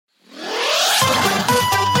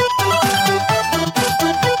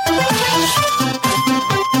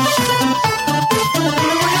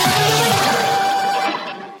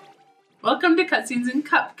Frostings and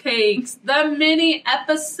Cupcakes, the mini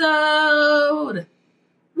episode.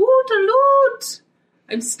 Woot-a-loot.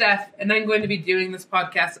 I'm Steph, and I'm going to be doing this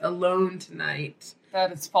podcast alone tonight.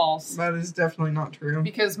 That is false. That is definitely not true.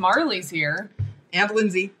 Because Marley's here. And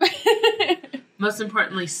Lindsay. Most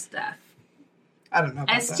importantly, Steph. I don't know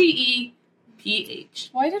about STEPH.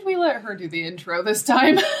 Why did we let her do the intro this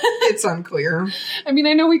time? It's unclear. I mean,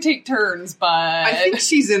 I know we take turns, but... I think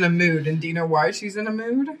she's in a mood, and do you know why she's in a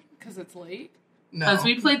mood? Because it's late? No. Because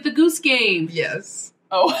we played the Goose Game. Yes.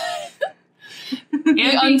 Oh.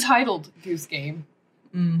 The Untitled Goose Game.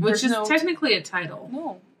 Which is technically a title.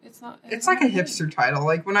 No, it's not. It's like a hipster title.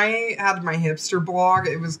 Like, when I had my hipster blog,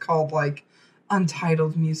 it was called, like,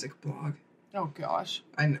 Untitled Music Blog. Oh, gosh.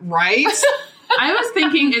 Right? I was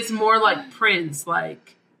thinking it's more like Prince,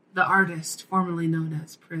 like the artist formerly known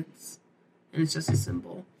as Prince. And it's just a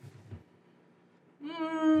symbol.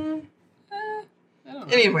 I don't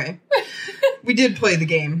know. Anyway, we did play the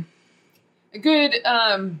game. A good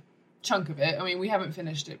chunk of it. I mean, we haven't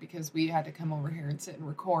finished it because we had to come over here and sit and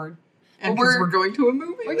record. And because we're going to a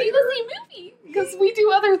movie. We're doing a movie. Because we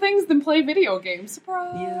do other things than play video games.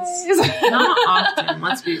 Surprise! Yes. Not often,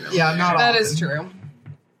 let's be real. Yeah, not often. That is true.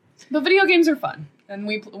 But video games are fun, and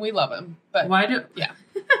we love them. But why do? Yeah.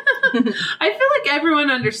 I feel like everyone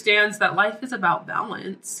understands that life is about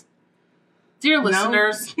balance. Dear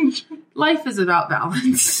listeners, life is about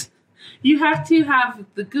balance. You have to have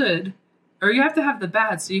the good, or you have to have the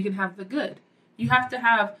bad so you can have the good. You have to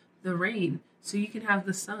have the rain so you can have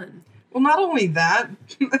the sun. Well, not only that,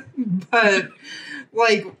 but,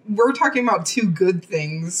 like, we're talking about two good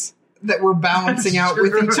things that we're balancing out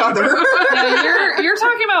with each other. Yeah, you're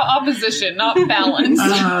talking about opposition, not balance.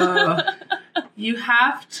 You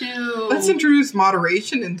have to... Let's introduce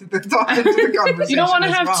moderation into the conversation. You don't want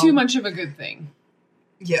to have well. too much of a good thing.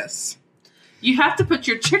 Yes. You have to put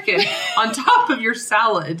your chicken on top of your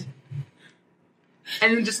salad.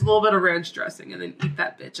 And then just a little bit of ranch dressing, and then eat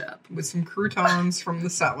that bitch up. With some croutons from the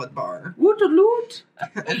salad bar. Woot-a-loot.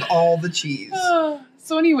 And all the cheese.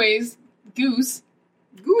 So anyways, Goose.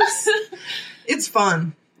 It's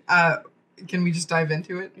fun. Can we just dive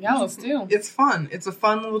into it? Yeah, let's do. It's fun. It's a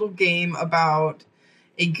fun little game about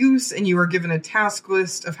a goose, and you are given a task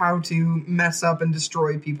list of how to mess up and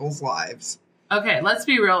destroy people's lives. Okay, let's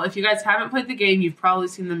be real. If you guys haven't played the game, you've probably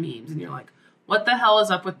seen the memes, and you're like, what the hell is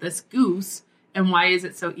up with this goose, and why is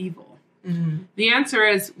it so evil? Mm-hmm. The answer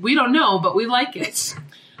is, we don't know, but we like it.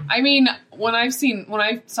 I mean, when I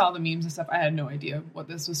saw the memes and stuff, I had no idea what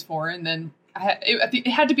this was for, and then it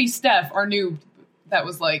had to be Steph, our noob, that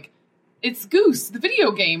was like, it's Goose, the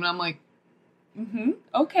video game, and I'm like,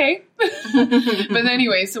 okay. But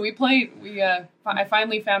anyway, so we played. I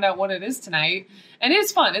finally found out what it is tonight, and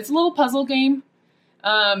it's fun. It's a little puzzle game.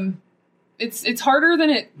 It's harder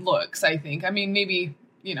than it looks, I think. I mean, maybe,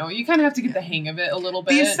 you kind of have to get the hang of it a little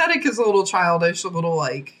bit. The aesthetic is a little childish, a little,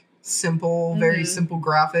 like, simple, very simple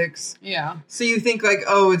graphics. Yeah. So you think, like,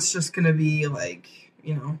 oh, it's just going to be, like,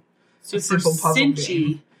 Super a simple puzzle cinchy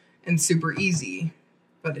game. And super easy.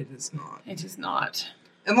 But it is not. It is not.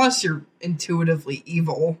 Unless you're intuitively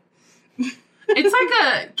evil. It's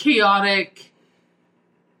like a chaotic...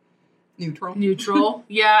 Neutral.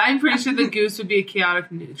 Yeah, I'm pretty sure the goose would be a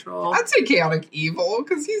chaotic neutral. I'd say chaotic evil,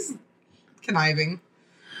 because he's conniving.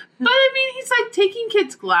 But, I mean, he's, like, taking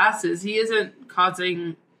kids' glasses. He isn't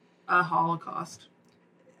causing a Holocaust.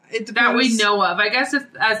 That we know of. I guess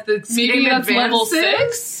as the maybe that's advances, level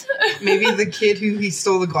 6. Maybe the kid who he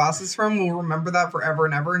stole the glasses from will remember that forever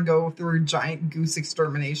and ever and go through giant goose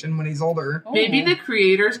extermination when he's older. Oh. Maybe the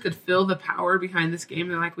creators could feel the power behind this game.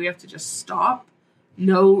 They're like, we have to just stop.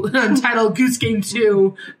 No Untitled Goose Game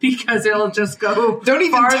 2 because it'll just go. Don't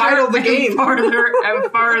even title the game farther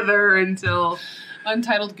and farther until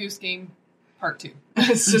Untitled Goose Game Part 2.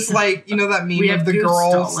 It's just like that meme of the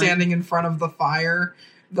girl standing in front of the fire.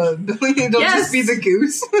 It'll just be the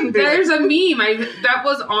goose. There's a meme that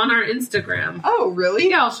was on our Instagram. Oh, really?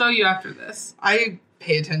 Yeah, I'll show you after this. I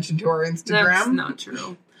pay attention to our Instagram. That's not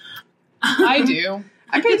true. I do.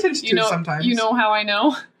 I pay attention to it sometimes. You know how I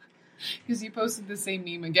know? Because you posted the same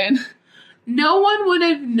meme again. No one would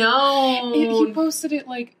have known. He posted it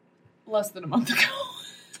like less than a month ago.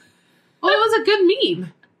 Well, it was a good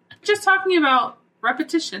meme. Just talking about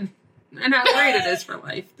repetition. And how great it is for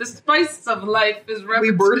life. The spice of life is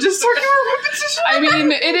repetition. We were just talking about repetition. I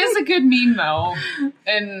mean, it is a good meme, though.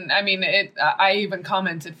 And, I mean, I even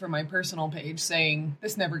commented for my personal page saying,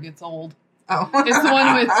 this never gets old. Oh. It's the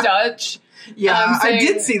one with Dutch. Yeah, saying, I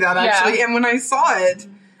did see that, actually. Yeah. And when I saw it,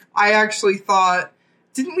 I actually thought,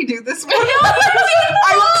 Didn't we do this one?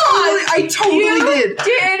 I totally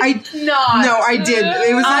did. Not. No, I did.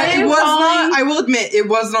 It was. I It was calling- not. I will admit, it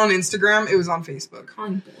wasn't on Instagram. It was on Facebook.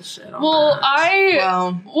 Calling bullshit on Well,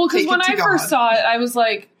 that. because take when it to I first God. saw it, I was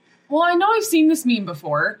like, well, I know I've seen this meme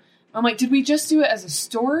before. I'm like, did we just do it as a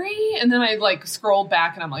story? And then I like scrolled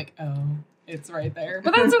back and I'm like, oh, it's right there.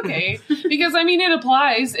 But that's okay because I mean it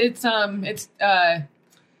applies. It's Dutch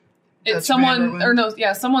someone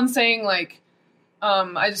Vanderwind. someone saying like,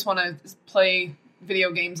 I just want to play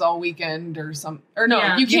video games all weekend or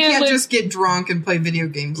Yeah. you You can't live- just get drunk and play video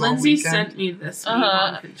games all Lindsay weekend. sent me this meme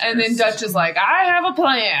on Pinterest. and then Dutch is like, I have a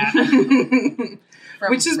plan. From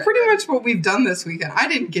Which is Red pretty Dead. much what we've done this weekend. I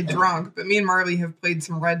didn't get drunk, but me and Marley have played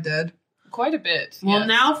some Red Dead. Quite a bit. Well, yes.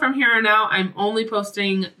 now from here on out, I'm only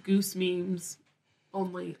posting goose memes.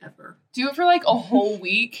 Only ever. Do it for like a whole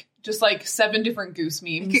week. Just like 7 different goose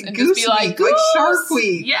memes. Get And Goose just be like, Week, like "Goose!" Shark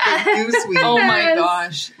Week. Yes. like Goose Week. Oh my Yes.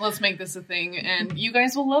 gosh. Let's make this a thing. And you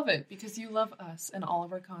guys will love it because you love us and all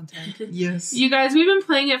of our content. Yes. You guys, we've been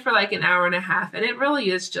playing it for like an hour and a half, and it really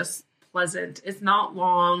is just pleasant. It's not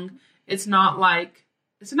long. It's not like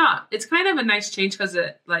it's not. It's kind of a nice change because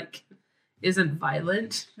it like isn't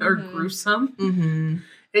violent or Mhm. gruesome. Mm-hmm.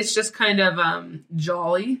 It's just kind of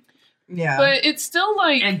jolly Yeah. But it's still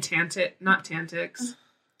like and not tantics.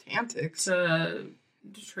 Tantics.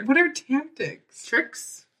 What What are tantics?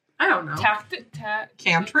 tricks? I don't know.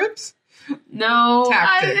 Cantrips? No,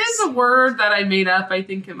 Tactics. it is a word that I made up. I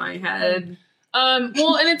think in my head.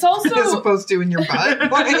 well, and it's As also opposed to in your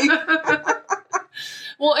butt. Like,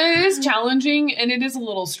 well, it is challenging and it is a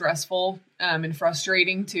little stressful and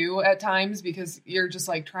frustrating too at times because you're just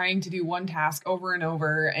like trying to do one task over and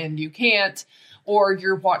over and you can't, or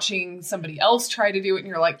you're watching somebody else try to do it and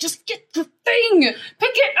you're like, just get the thing, pick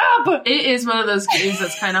it up. It is one of those games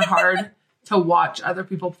that's kind of hard to watch other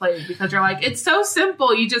people play because you're like, it's so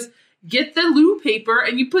simple. You just get the loo paper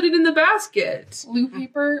and you put it in the basket. Loo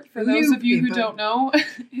paper, for Loo those of you who paper. don't know,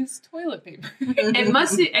 is toilet paper. It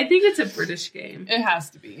must be, I think it's a British game. It has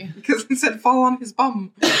to be. because it said fall on his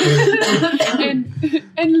bum.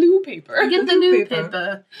 and loo paper. Get the Loo loo paper.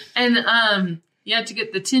 paper. And you have to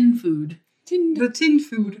get the tin food. The tin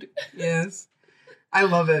food. Yes. I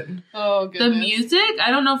love it. Oh, The goodness. music,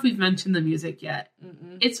 I don't know if we've mentioned the music yet.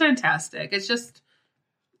 Mm-mm. It's fantastic. It's just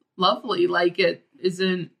lovely. Like it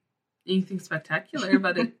isn't anything spectacular,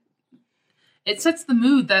 but it sets the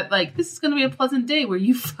mood that like this is going to be a pleasant day where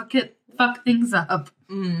you fuck things up.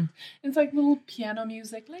 Mm. It's like little piano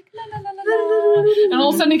music, like la la la la la. And all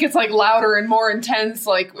of a sudden it gets like louder and more intense,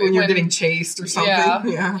 like When you're getting chased or something. Yeah.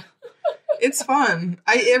 Yeah. It's fun.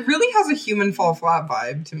 It really has a human fall flat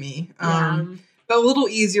vibe to me. But a little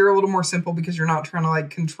easier, a little more simple because you're not trying to like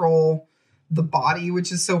control the body,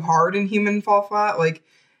 which is so hard in human fall flat. Like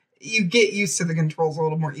you get used to the controls a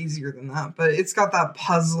little more easier than that. But it's got that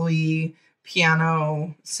puzzly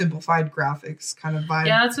piano simplified graphics kind of vibe.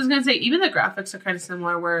 Yeah, that's what I was gonna say. Even the graphics are kind of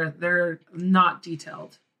similar, where they're not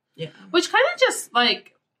detailed, Yeah. which kind of just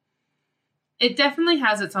like it definitely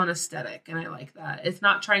has its own aesthetic, and I like that. It's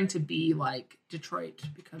not trying to be like Detroit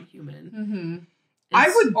Become Human. Mm-hmm. I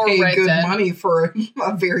It's- would or pay Red good Dead. money for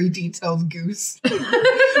a very detailed goose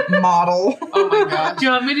model. Oh my gosh. Do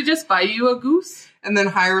you want me to just buy you a goose? And then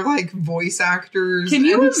hire like voice actors. Can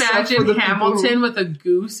you and stuff for imagine the people Hamilton who- with a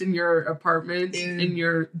goose in your apartment in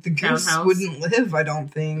your the goose townhouse? wouldn't live, I don't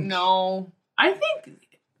think. No.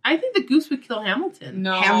 I think the goose would kill Hamilton.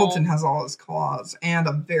 No. Hamilton has all his claws and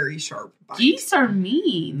a very sharp bite. Geese are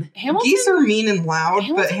mean. Hamilton, Geese are mean and loud,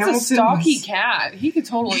 but Hamilton's Hamilton a stocky was- cat. He could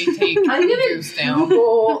totally take I'm a gonna goose down.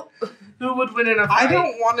 Google who would win in a I fight.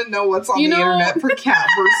 don't want to know what's on You the know- internet for cat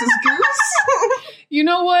versus goose. You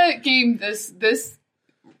know what game this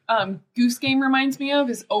goose game reminds me of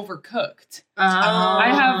is Overcooked.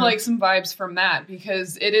 I have like some vibes from that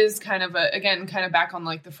because it is kind of kind of back on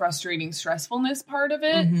like the frustrating stressfulness part of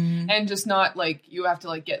it, Mhm. and just not like you have to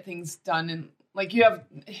like get things done and like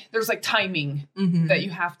there's like timing Mhm. that you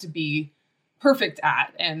have to be perfect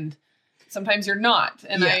at, and sometimes you're not.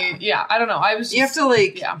 And I don't know. I was just, You have to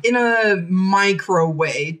like yeah. in a micro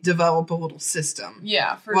way develop a little system.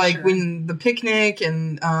 yeah, for Like sure. when the picnic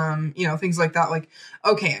and things like that. Like,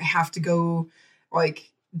 okay, I have to go like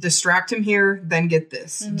distract him here, then get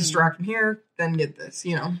this. Mhm. Distract him here, then get this.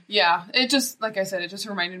 yeah, it just like I said, it just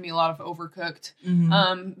reminded me a lot of Overcooked.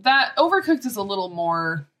 Mhm. That Overcooked is a little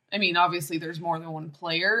more. I mean, obviously, there's more than one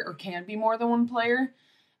player, or can be more than one player.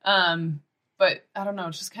 But I don't know.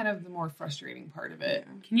 It's just kind of the more frustrating part of it.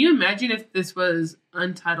 Can you imagine if this was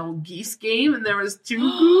Untitled Geese Game and there was two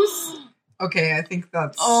goose? Okay, I think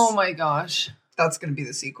that's Oh my gosh! that's going to be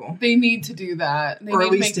the sequel. They need to do that. They Or need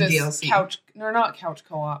at least to a make this DLC. couch, or not couch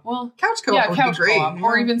co-op. Well, Couch co-op would be great. co-op,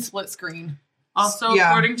 or even split screen. Also, Yeah.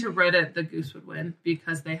 according to Reddit, the goose would win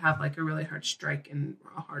because they have like a really hard strike and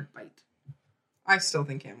a hard bite. I still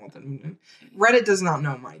think Hamilton would win. Reddit does not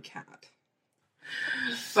know my cat.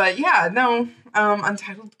 But yeah, no.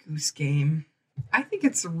 Untitled Goose Game. I think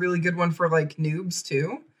it's a really good one for like noobs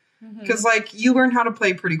too. Because like you learn how to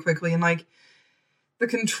play pretty quickly, and like the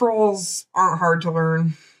controls aren't hard to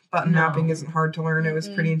learn. Button mapping isn't hard to learn. It was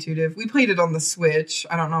pretty intuitive. We played it on the Switch.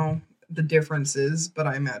 I don't know the differences, but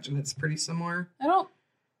I imagine it's pretty similar. I don't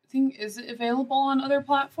think, is it available on other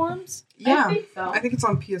platforms? Yeah, I think so. I think it's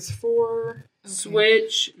on PS4,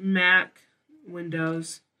 Switch, Mac,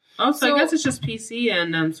 Windows. Oh, so I guess it's just PC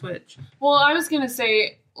and Switch. Well, I was going to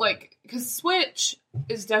say, like, because Switch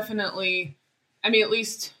is definitely, I mean, at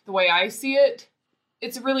least the way I see it,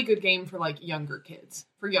 it's a really good game for, like, younger kids,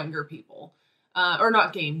 for younger people. Or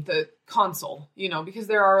not game, the console, you know, because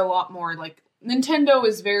there are a lot more, like, Nintendo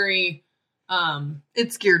is very...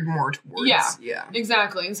 it's geared more towards. Yeah.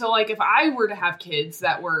 Exactly. And so, like, if I were to have kids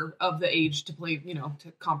that were of the age to play, you know,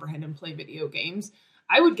 to comprehend and play video games,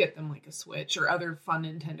 I would get them, like, a Switch or other fun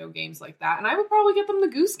Nintendo games like that. And I would probably get them the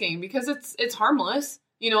Goose Game because it's harmless.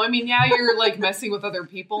 You know, I mean, yeah, you're, like, messing with other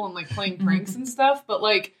people and, like, playing pranks and stuff, but,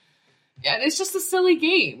 like... Yeah, it's just a silly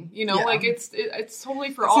game, you know. Yeah. Like it's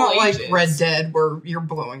totally for It's all not ages. like Red Dead where you're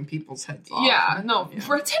blowing people's heads off. Yeah, no, Yeah.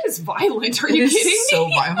 Red Dead is violent. Are It you is kidding me? so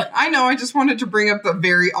violent. I know. I just wanted to bring up the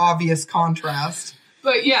very obvious contrast.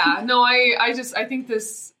 But yeah, no, I think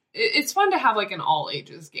this it's fun to have like an all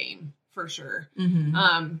ages game for sure. Mm-hmm.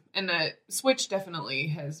 And the Switch definitely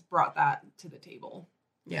has brought that to the table.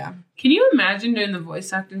 Yeah. Can you imagine doing the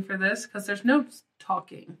voice acting for this? Because there's no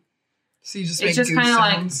talking. So you just It's make just goose kind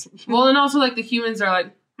of sounds. like, well, and also like the humans are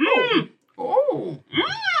like,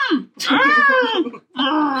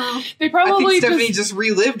 They I probably think Stephanie just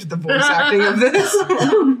relived the voice acting of this.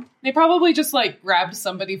 They probably just like grabbed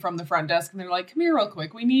somebody from the front desk and they're like, "Come here, real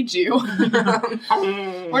quick. We need you.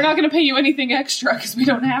 We're not going to pay you anything extra because we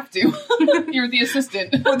don't have to. You're the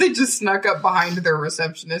assistant." Or they just snuck up behind their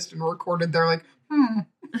receptionist and recorded. They're like,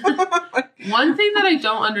 One thing that I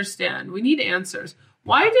don't understand, we need answers.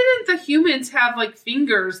 Why didn't the humans have like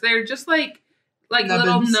fingers? They're just like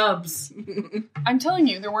little nubs. I'm telling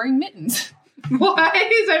you, they're wearing mittens. Why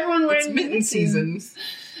is everyone wearing It's mitten season.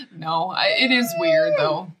 No, it is weird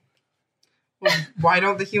though. Well, why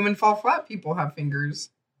don't the human fall flat people have fingers?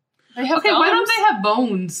 They have Okay, why don't thumbs. they have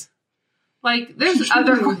bones? Like, there's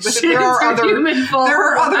other questions There are for other- human fall There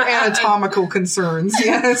are other flat. anatomical concerns.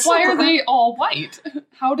 Yes. Why are they all white?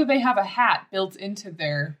 How do they have a hat built into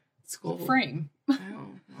their School. frame? I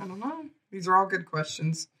don't know. These are all good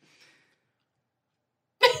questions.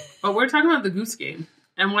 But we're talking about the Goose Game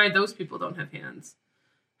and why those people don't have hands.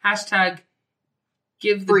 Hashtag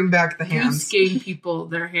give the Bring back the Goose hands. Game people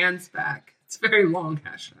their hands back. It's a very long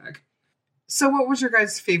hashtag. So what was your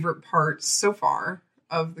guys' favorite part so far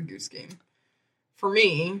of the Goose Game? For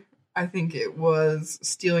me, I think it was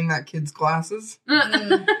stealing that kid's glasses.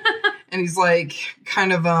 And he's like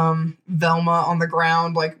kind of Velma on the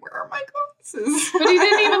ground, like, where are my glasses? But he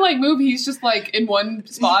didn't even like move. He's just like in one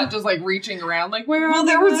spot, just like reaching around, like where? Well, are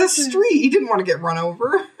there my was a glasses? street. He didn't want to get run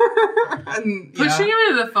over. And Pushing yeah,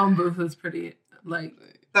 him into the phone booth was pretty, like,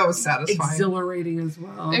 that was satisfying. exhilarating as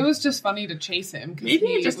well. It was just funny to chase him because Maybe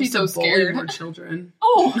he you just was need so to bully scared. more children.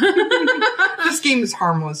 Oh, This game is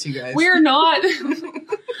harmless, you guys. we're not.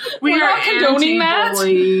 We We're are not condoning that.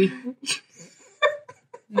 anti-bully.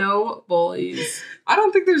 No bullies. I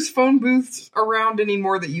don't think there's phone booths around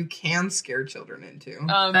anymore that you can scare children into.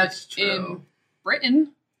 That's true. In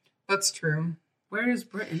Britain, That's true. Where is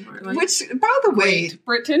Britain? Like, Which, by the way, Great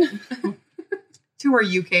Britain. to our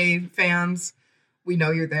UK fans, we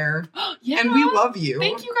know you're there. Yeah, And we love you.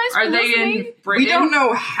 Thank you guys are for they listening. in Britain? We don't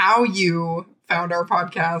know how you found our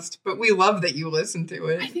podcast, but we love that you listen to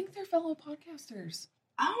I it. think they're fellow podcasters.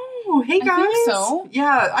 Oh, hey I guys. think so.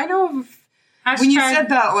 Yeah, I know of, when you said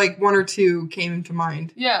that, like one or two came to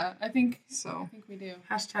mind. Yeah, I think So, we do.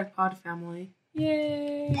 Hashtag pod family.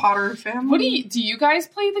 Yay. Potter family. What do you guys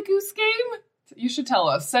play the Goose Game? You should tell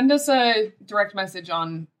us. Send us a direct message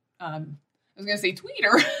on I was gonna say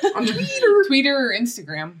Twitter. On Twitter. Twitter or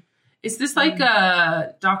Instagram. Is this like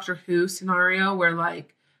a Doctor Who scenario where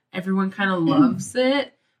like everyone kind of loves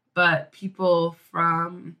it, but people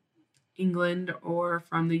from England or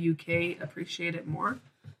from the UK appreciate it more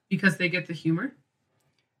because they get the humor?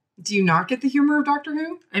 Do you not get the humor of Doctor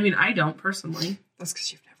Who? I mean, I don't personally. That's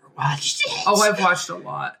because you've never watched it. Oh, I've watched a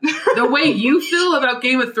lot. The way you feel about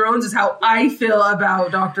Game of Thrones is how I feel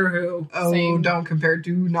about Doctor Who. Oh, Same. don't compare.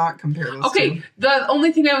 Do not compare those Okay, two. the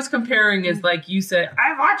only thing I was comparing is like you said,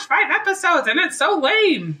 I watched 5 episodes and it's so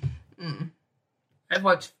lame. I've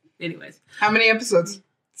watched, anyways. How many episodes?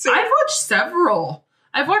 I've watched several.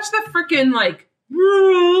 I've watched the freaking like.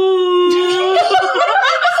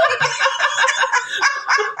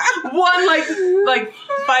 One like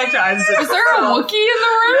 5 times. Is there a Wookiee in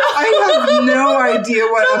the room? I have no idea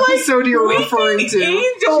what episode you're weeping referring to.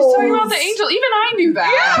 angels. She's talking about the angel. Even I knew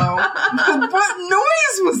that. Oh. What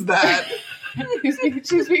noise was that?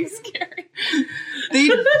 She's being scary. They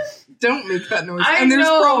don't make that noise. I And there's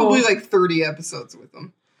know. probably like 30 episodes with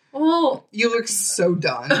them. Well, You look so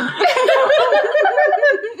done.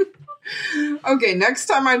 Okay, next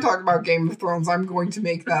time I talk about Game of Thrones, I'm going to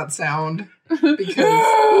make that sound. Because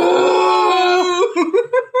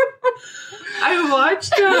I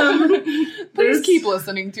watched Please keep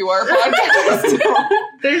listening to our podcast.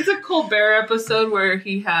 There's a Colbert episode where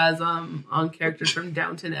he has on characters from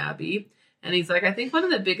Downton Abbey, and he's like, I think one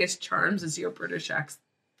of the biggest charms is your British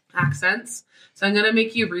accents. So I'm gonna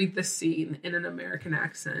make you read the scene in an American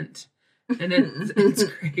accent, and it's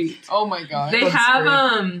great. Oh my god. They That's have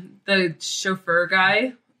great. The chauffeur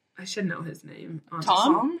guy. I should know his name.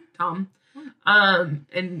 Tom? Tom.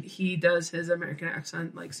 And he does his American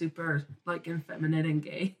accent like super like effeminate and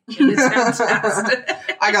gay. And it's fantastic.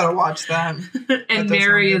 I gotta watch that. And does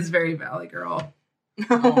Mary sound is very Valley Girl.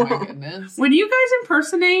 Oh my goodness. When you guys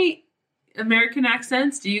impersonate American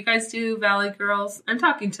accents, do you guys do Valley Girls? I'm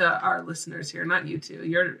talking to our listeners here, not you two.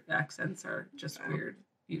 Your accents are just weird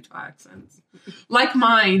Utah accents. Like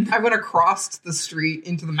mine. I went across the street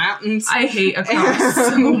into the mountains. I hate across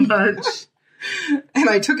so much. And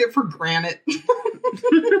I took it for granted.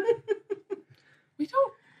 We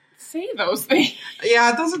don't say those things.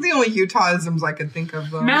 Yeah, those are the only Utahisms I could think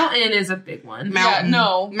of, though. Mountain is a big one. Mountain. Yeah,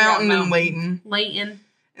 no. Mountain Yeah, and Layton. Layton.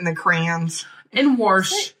 And the crayons. And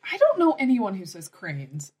Warsh. I don't know anyone who says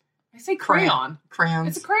crayons. I say crayon. Crayons.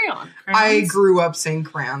 It's a crayon. I grew up saying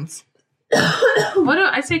crayons. What do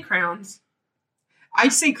I say? Crayons. I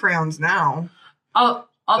say crayons now.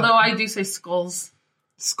 Although I do say skulls.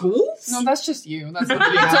 Schools? No, that's just you. That's not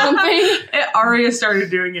its own thing. Aria started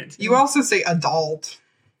doing it too. You also say adult.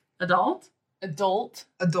 Adult? Adult.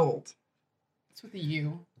 Adult. It's with a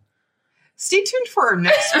U. Stay tuned for our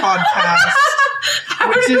next podcast, How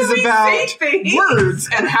which do is we about say things? words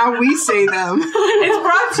and how we say them. It's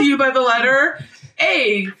brought to you by the letter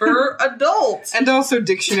A for adult. And also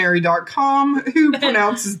dictionary.com, who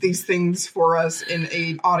pronounces these things for us in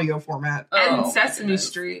an audio format. And Oh, Sesame goodness.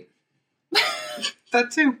 Street. That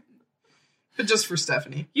too. But just for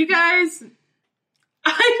Stephanie. You guys,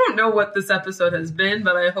 I don't know what this episode has been,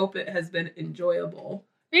 but I hope it has been enjoyable.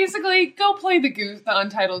 Basically, go play the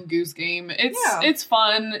Untitled Goose Game. It's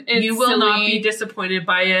fun. It's You will not silly. be disappointed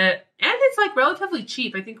by it. And it's like relatively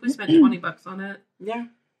cheap. I think we spent $20 on it. Yeah.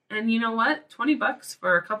 And you know what? $20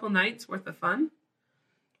 for a couple nights worth of fun.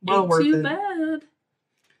 Well Ain't worth too it. bad.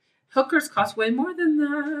 Hookers cost way more than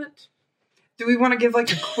that. Do we want to give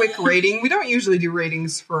like a quick rating? We don't usually do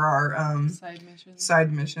ratings for our Side missions.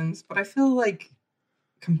 side missions, but I feel like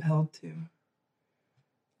compelled to.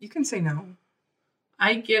 You can say no.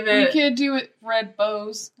 I give We it. could do it red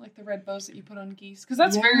bows, like the red bows that you put on geese, because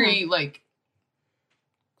that's Yeah. very like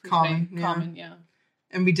Common, cliche. yeah. Common, yeah.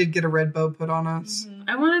 And we did get a red bow put on us. Mhm.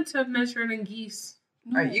 I wanted to measure it in geese.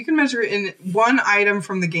 No. All right, you can measure it in one item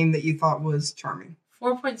from the game that you thought was charming.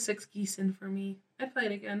 4.6 geese in for me. I'd play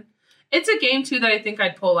it again. It's a game, too, that I think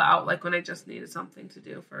I'd pull out, like, when I just needed something to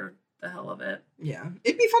do for the hell of it. Yeah.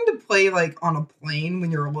 It'd be fun to play like on a plane when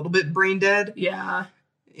you're a little bit brain dead. Yeah.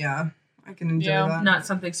 Yeah. I can enjoy Yeah. that. Not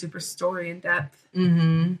something super story in depth.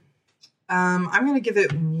 Mm-hmm. I'm gonna give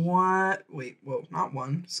it one. Wait, whoa, not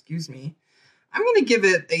one. Excuse me. I'm gonna give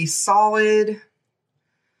it a solid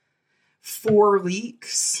 4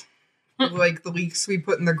 leaks, like the leaks we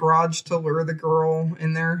put in the garage to lure the girl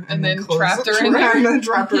in there, And then close- trapped her in there. and then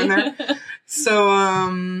trapped her in there. So,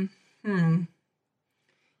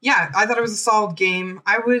 yeah, I thought it was a solid game.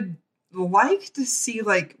 I would like to see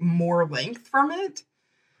like more length from it.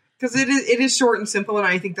 Because it is short and simple, and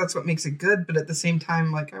I think that's what makes it good. But at the same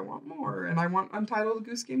time, like, I want more, and I want Untitled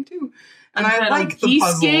Goose Game too. And I Untitled like the Geese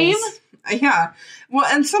puzzles. Game? Yeah. Well,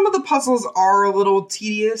 and some of the puzzles are a little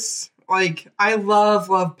tedious. Like, I love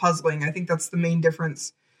puzzling. I think that's the main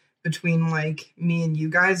difference between, like, me and you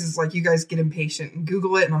guys is, like, you guys get impatient and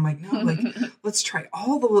Google it, and I'm like, no, like, let's try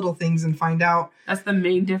all the little things and find out. That's the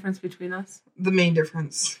main difference between us. The main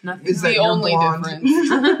difference Nothing. is that The you're only blonde.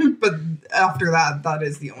 difference. But after that, that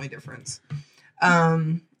is the only difference.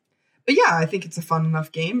 But yeah, I think it's a fun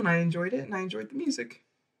enough game, and I enjoyed it, and I enjoyed the music.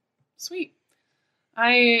 Sweet.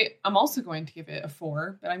 I'm also going to give it a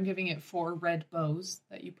 4, but I'm giving it 4 red bows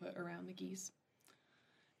that you put around the geese.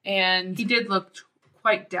 And he did look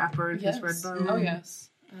quite dapper in his red bow. Oh yes,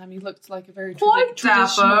 he looked like a very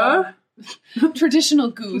traditional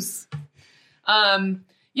goose.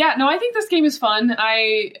 Yeah, no, I think this game is fun.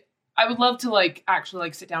 I would love to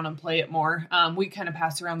actually sit down and play it more. We kind of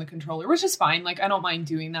pass around the controller, which is fine. I don't mind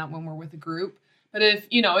doing that when we're with a group. But if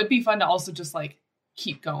it'd be fun to also just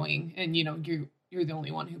keep going, and you're the only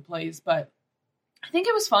one who plays. But I think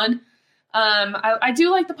it was fun. I do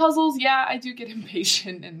like the puzzles. Yeah, I do get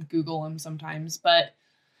impatient and Google them sometimes, but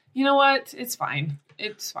you know what? It's fine.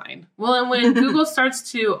 It's fine. Well, and when Google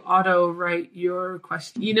starts to auto-write your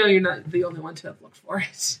question, you're not the only one to have looked for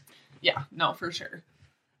it. Yeah, no, for sure.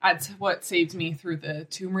 That's what saved me through the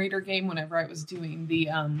Tomb Raider game whenever I was doing the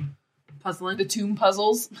puzzling, the tomb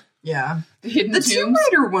puzzles. Yeah. The hidden tombs. Tomb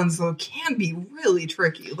Raider ones, though, can be really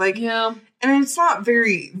tricky. Yeah. And it's not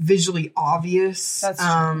very visually obvious. That's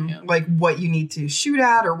true, yeah. What you need to shoot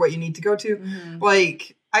at or what you need to go to.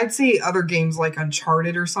 Mm-hmm. I'd say other games like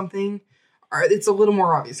Uncharted or something, it's a little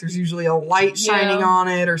more obvious. There's usually a light shining on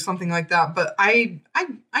it or something like that. But I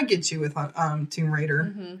get you with Tomb Raider.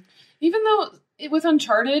 Mm-hmm. Even though with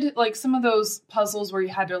Uncharted, some of those puzzles where you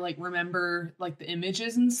had to remember the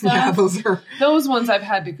images and stuff. Yeah, those ones I've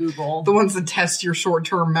had to Google. The ones that test your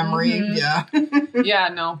short-term memory. Mm-hmm. Yeah. Yeah,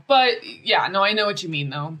 no. But yeah, no, I know what you mean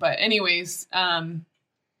though. But anyways, 4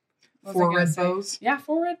 red bows. Yeah,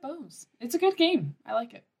 4 red bows. It's a good game. I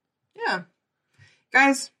like it. Yeah.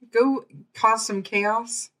 Guys, go cause some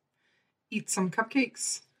chaos. Eat some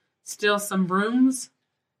cupcakes. Steal some brooms.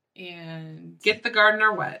 And get the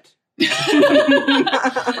gardener wet.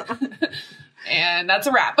 And that's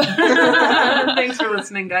a wrap. Thanks for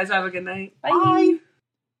listening, guys. Have a good night. Bye.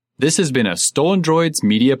 This has been a Stolen Droids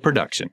Media production.